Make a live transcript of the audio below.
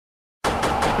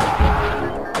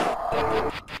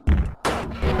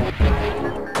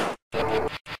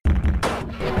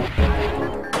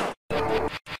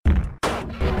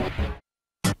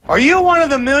Are you one of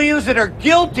the millions that are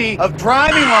guilty of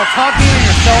driving while talking on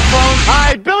your cell phone?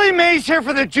 Hi, Billy Mays here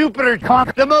for the Jupiter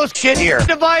Talk, the most shittier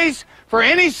device for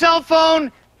any cell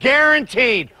phone,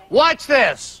 guaranteed. Watch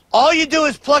this. All you do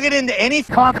is plug it into any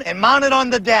phone and mount it on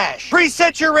the dash.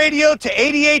 Preset your radio to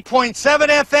 88.7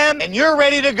 FM and you're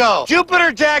ready to go.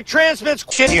 Jupiter Jack transmits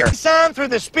shittier sound through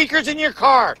the speakers in your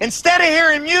car. Instead of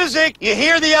hearing music, you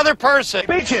hear the other person.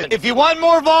 Bitches, if you want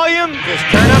more volume, just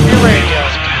turn up your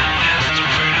radio.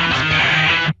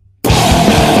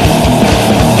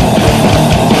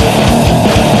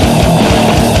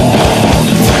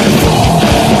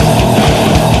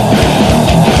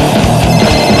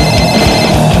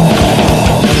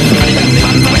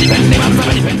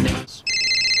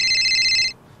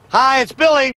 Hi, it's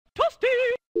Billy. Toasty.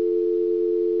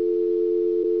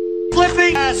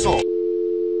 Flipping asshole.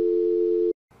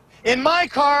 In my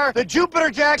car, the Jupiter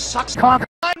Jack sucks cock.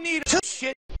 I need to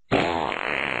shit.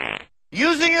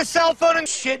 Using a cell phone and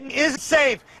shitting is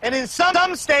safe, and in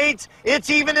some states, it's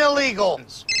even illegal.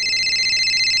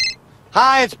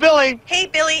 Hi, it's Billy. Hey,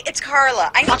 Billy, it's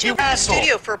Carla. I need you in the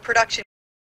studio for a production.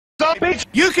 So, bitch,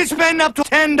 you can spend up to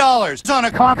 $10 on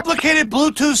a complicated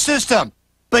Bluetooth system.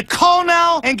 But call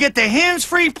now and get the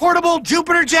hands-free portable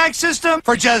Jupiter Jack system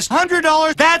for just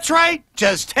 $100. That's right,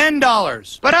 just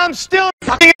 $10. But I'm still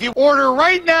if you order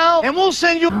right now, and we'll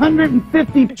send you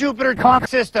 150 Jupiter Talk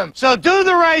system. So do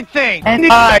the right thing.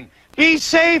 And be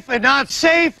safe and not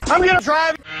safe. I'm gonna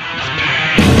drive.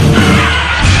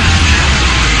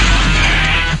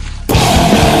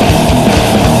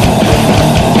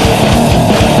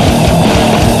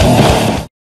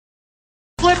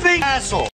 Flipping asshole.